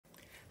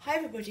Hi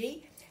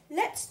everybody,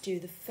 let's do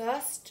the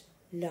first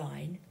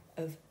line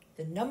of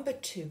the number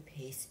 2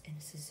 piece in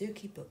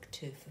Suzuki Book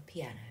 2 for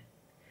piano,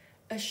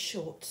 a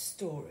short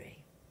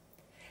story.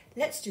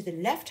 Let's do the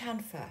left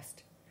hand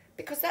first,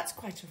 because that's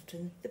quite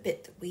often the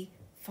bit that we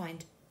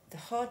find the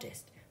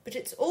hardest, but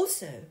it's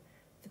also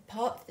the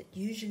part that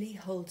usually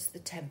holds the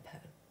tempo.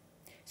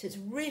 So it's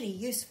really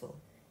useful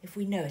if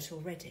we know it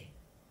already.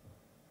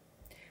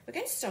 We're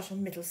going to start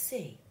on middle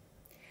C.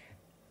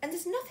 And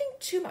there's nothing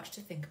too much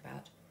to think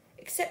about,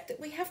 except that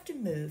we have to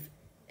move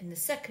in the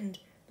second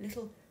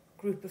little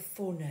group of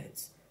 4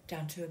 notes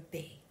down to a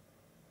B.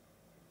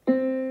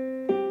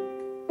 And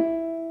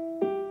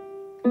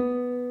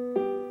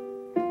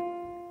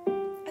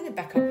then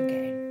back up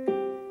again.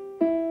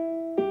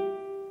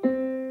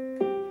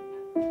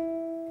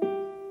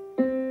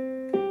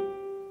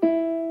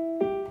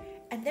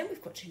 And then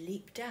we've got to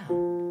leap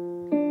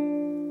down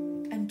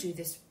and do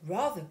this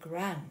rather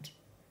grand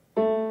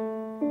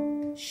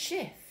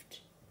shift.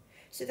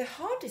 So the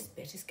hardest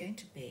bit is going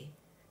to be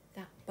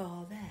that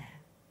bar there.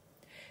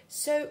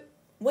 So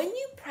when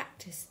you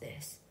practice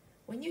this,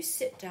 when you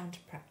sit down to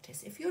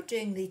practice, if you're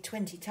doing the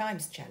 20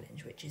 times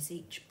challenge, which is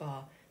each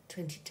bar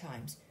 20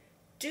 times,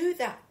 do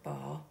that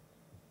bar,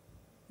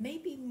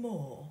 maybe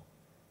more,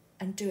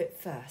 and do it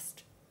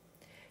first.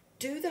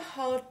 Do the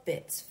hard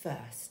bits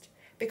first,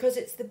 because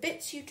it's the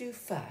bits you do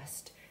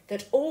first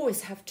that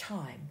always have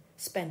time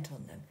spent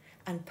on them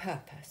and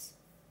purpose.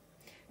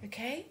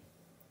 Okay?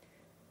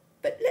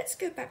 But let's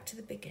go back to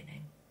the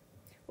beginning.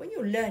 When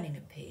you're learning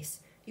a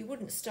piece, you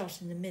wouldn't start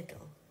in the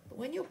middle, but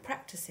when you're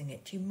practicing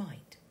it, you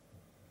might.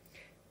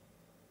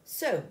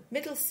 So,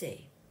 middle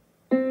C.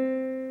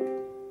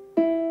 And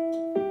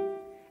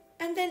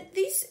then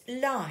these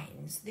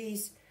lines,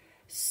 these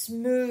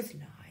smooth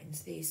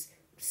lines, these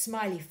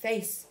smiley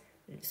face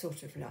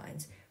sort of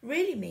lines,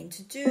 really mean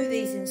to do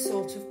these in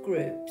sort of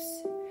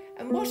groups.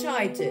 And what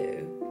I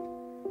do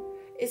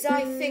is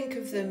I think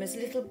of them as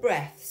little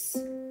breaths.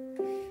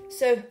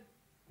 So,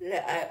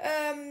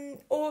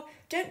 or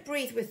don't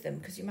breathe with them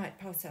because you might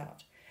pass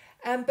out.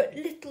 But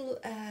little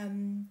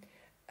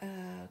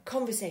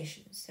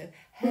conversations. So,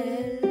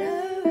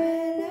 hello,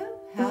 hello,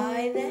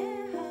 hi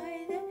there,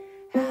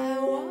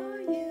 how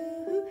are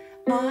you?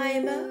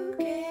 I'm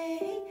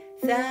okay,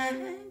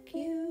 thank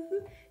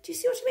you. Do you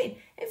see what I mean?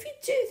 If you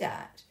do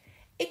that,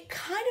 it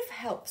kind of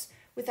helps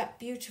with that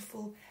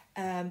beautiful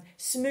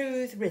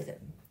smooth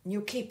rhythm. And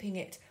you're keeping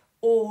it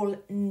all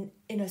in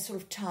a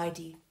sort of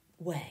tidy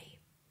way.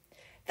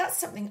 That's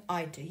something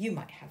I do. You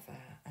might have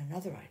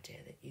another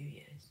idea that you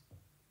use.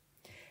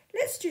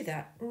 Let's do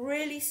that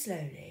really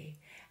slowly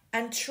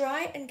and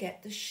try and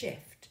get the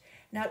shift.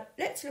 Now,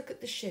 let's look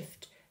at the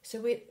shift. So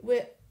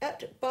we're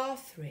at bar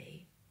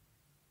 3.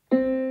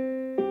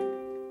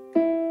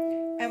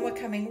 And we're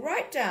coming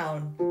right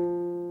down.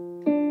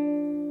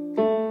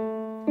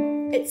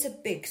 It's a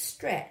big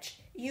stretch.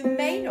 You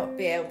may not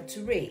be able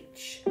to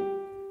reach.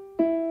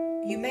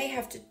 You may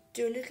have to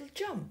do a little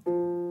jump.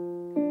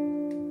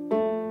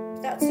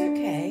 That's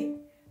okay,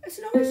 as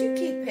long as you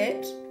keep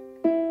it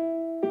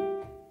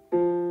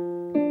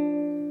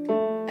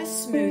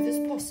as smooth as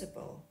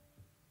possible.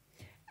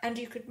 And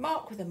you could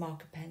mark with a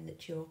marker pen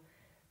that you're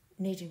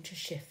needing to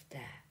shift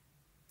there.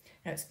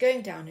 Now it's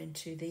going down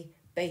into the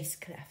bass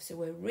clef, so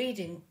we're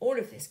reading all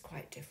of this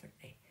quite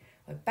differently.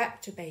 We're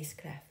back to bass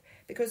clef,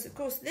 because of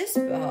course this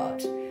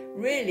part,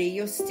 really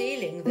you're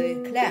stealing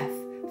the clef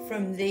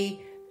from the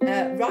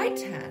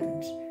right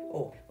hand,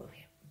 or well,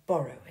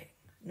 borrowing,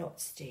 not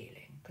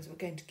stealing, because we're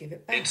going to give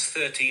it back. It's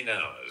 13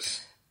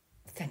 hours.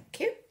 Thank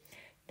you.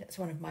 That's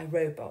one of my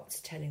robots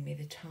telling me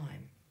the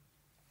time.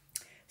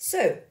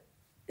 So,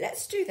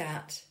 let's do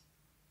that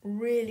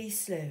really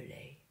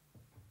slowly.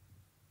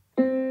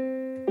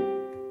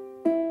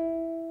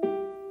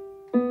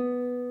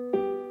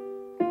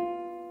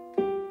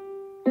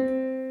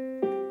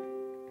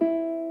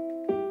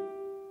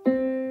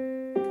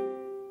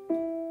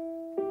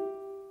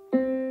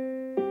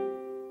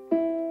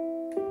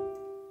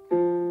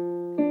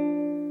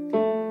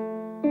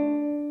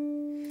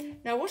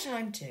 Now what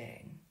I'm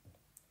doing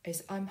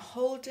is I'm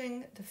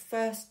holding the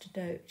first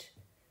note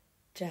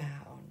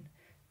down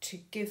to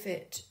give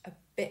it a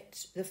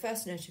bit, the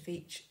first note of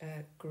each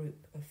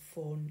group of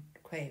 4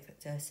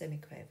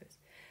 semiquavers,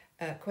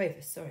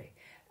 quavers, sorry.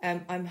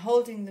 I'm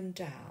holding them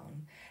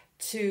down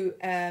to,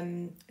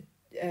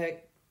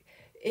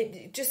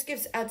 it just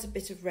adds a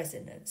bit of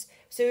resonance.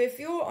 So if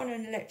you're on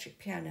an electric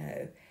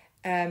piano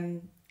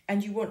and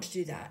you want to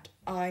do that,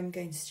 I'm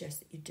going to suggest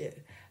that you do.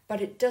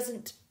 But it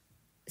doesn't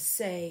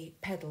say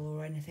pedal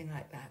or anything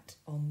like that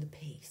on the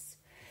piece.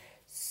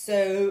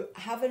 So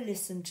have a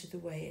listen to the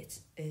way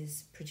it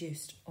is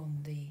produced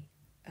on the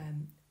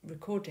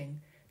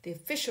recording, the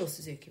official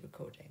Suzuki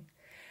recording.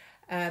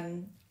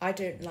 I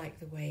don't like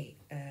the way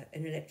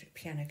an electric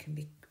piano can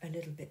be a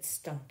little bit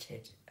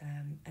stunted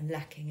and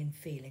lacking in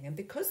feeling. And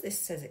because this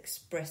says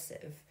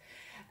expressive,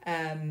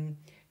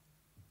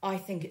 I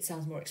think it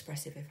sounds more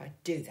expressive if I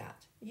do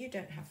that. You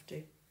don't have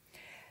to.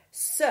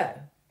 So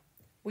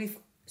we've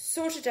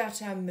sorted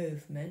out our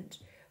movement.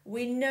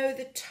 we know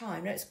the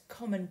time. That's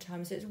common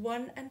time. So it's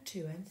 1 and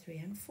 2 and 3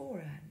 and 4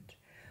 and.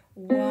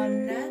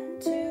 1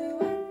 and 2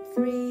 and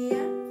 3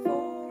 and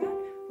 4 and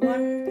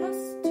 1 plus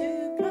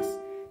 2 plus.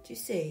 Do you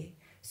see?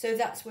 So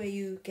that's where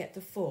you get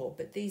the 4.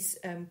 But these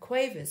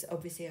quavers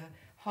obviously are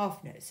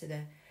half notes. So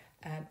they're.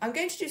 I'm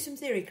going to do some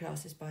theory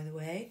classes, by the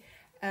way.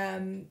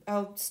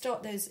 I'll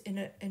start those in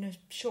a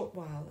short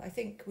while. I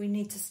think we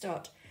need to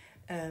start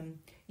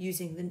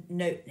using the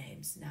note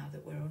names now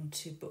that we're on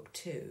to book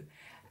 2.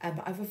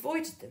 I've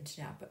avoided them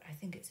to now, but I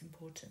think it's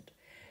important.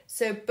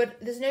 So,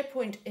 but there's no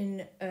point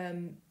in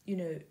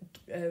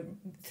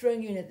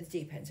throwing you in at the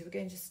deep end. So we're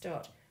going to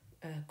start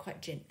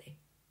quite gently.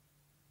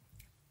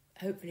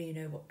 Hopefully you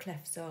know what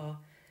clefs are.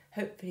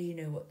 Hopefully you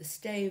know what the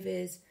stave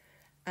is,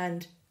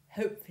 and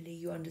hopefully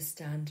you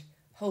understand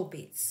whole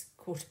beats,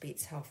 quarter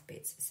beats, half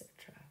beats,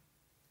 etc.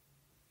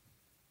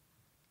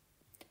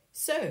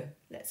 So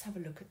let's have a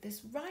look at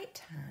this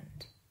right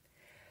hand.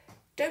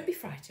 Don't be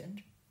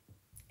frightened.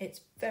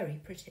 It's very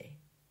pretty.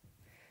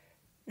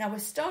 Now we're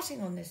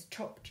starting on this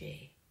top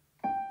G,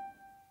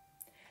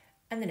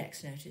 and the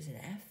next note is an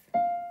F,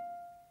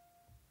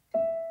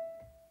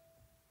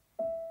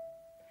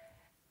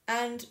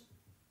 and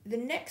the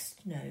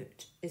next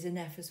note is an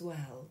F as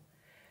well,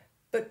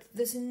 but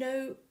there's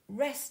no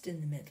rest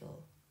in the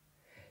middle.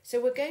 So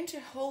we're going to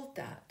hold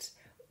that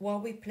while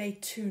we play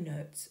 2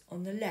 notes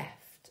on the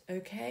left,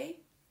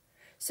 okay?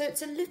 So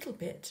it's a little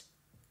bit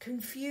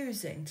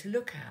confusing to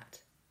look at.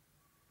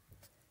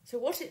 So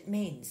what it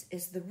means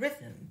is the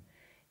rhythm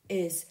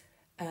is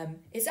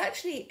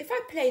actually, if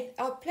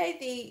I'll play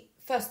the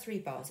first 3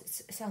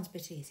 bars, it sounds a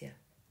bit easier.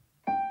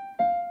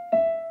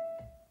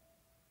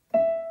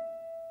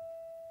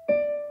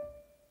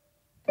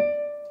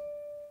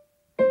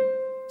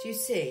 Do you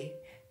see?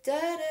 Da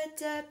da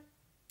da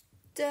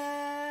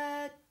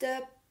da da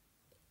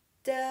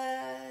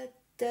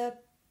da,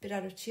 bit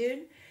out of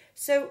tune.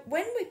 So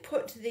when we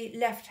put the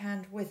left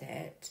hand with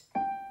it,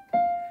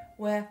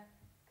 we're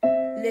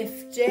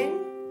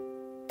lifting,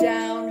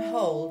 down,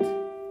 hold,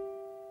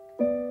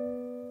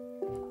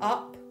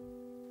 up,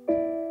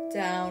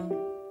 down,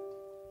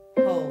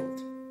 hold.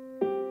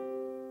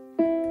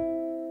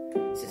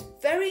 So it's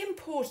very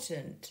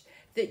important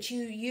that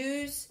you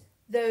use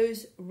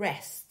those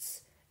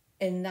rests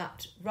in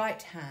that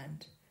right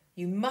hand.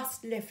 You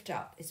must lift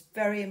up. It's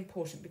very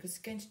important because it's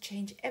going to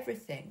change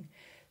everything.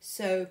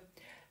 So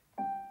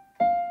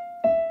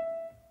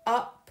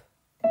up,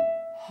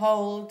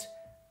 hold,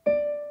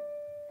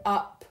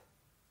 up,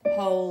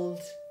 hold.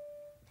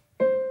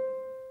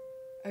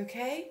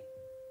 Okay?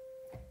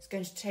 It's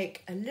going to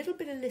take a little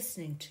bit of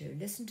listening to.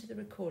 Listen to the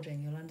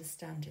recording, you'll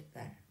understand it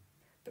then.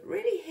 But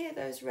really hear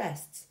those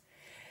rests.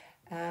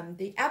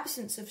 The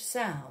absence of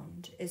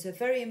sound is a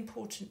very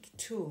important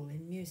tool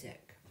in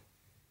music.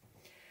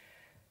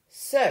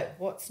 So,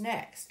 what's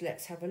next?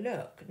 Let's have a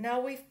look. Now,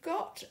 we've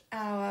got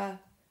our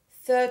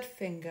 3rd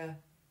finger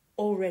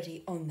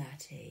already on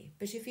that E,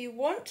 but if you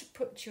want to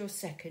put your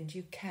 2nd,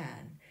 you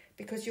can,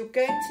 because you're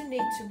going to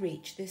need to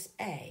reach this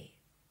A.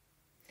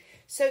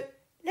 So,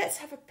 let's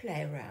have a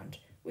play around.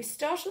 We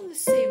start on the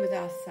C with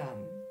our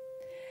thumb.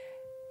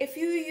 If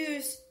you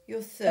use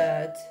your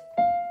 3rd,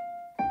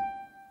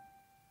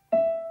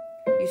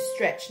 you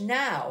stretch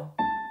now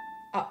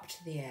up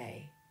to the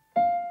A.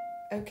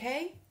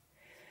 Okay?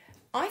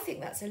 I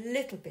think that's a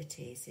little bit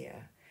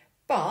easier,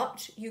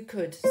 but you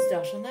could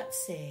start on that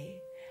C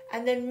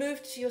and then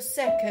move to your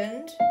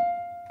 2nd,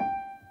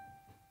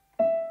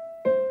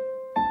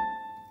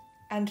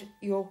 and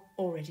you're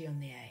already on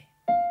the A.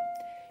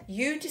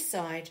 You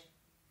decide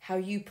how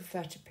you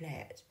prefer to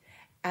play it,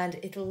 and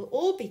it'll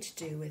all be to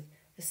do with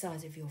the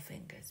size of your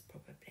fingers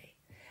probably,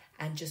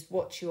 and just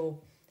what your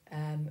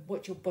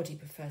body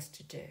prefers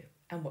to do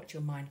and what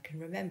your mind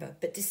can remember.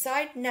 But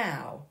decide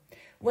now,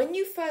 when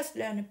you first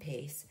learn a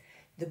piece,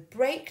 the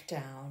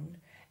breakdown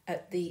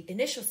at the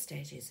initial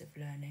stages of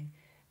learning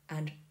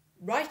and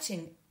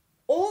writing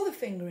all the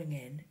fingering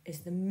in is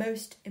the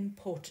most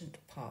important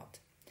part.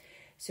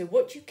 So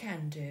what you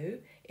can do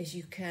is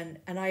you can,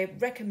 and I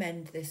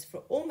recommend this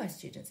for all my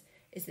students,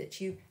 is that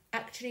you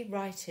actually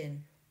write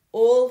in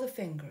all the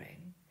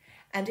fingering.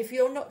 And if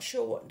you're not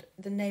sure what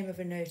the name of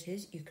a note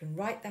is, you can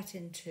write that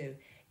in too.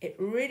 It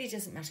really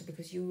doesn't matter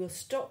because you will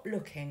stop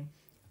looking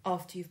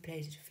after you've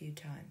played it a few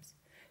times.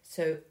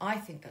 So I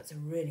think that's a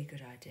really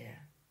good idea,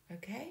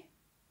 okay?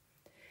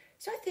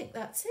 So I think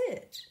that's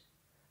it.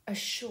 A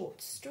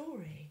short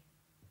story.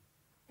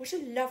 What a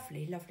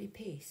lovely, lovely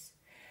piece.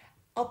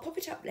 I'll pop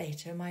it up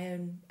later,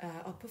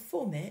 I'll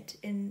perform it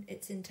in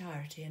its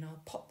entirety, and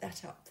I'll pop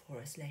that up for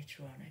us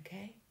later on,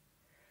 okay?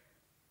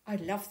 I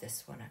love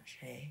this one,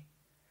 actually.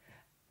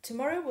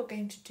 Tomorrow we're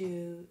going to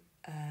do,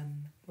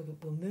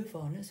 we'll move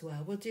on as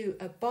well. We'll do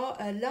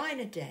a line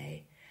a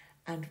day,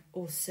 and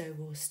also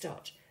we'll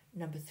start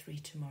number 3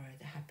 tomorrow,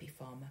 The Happy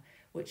Farmer,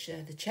 which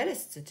the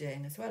cellists are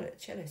doing as well at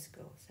cello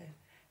school. So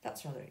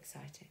that's rather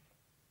exciting.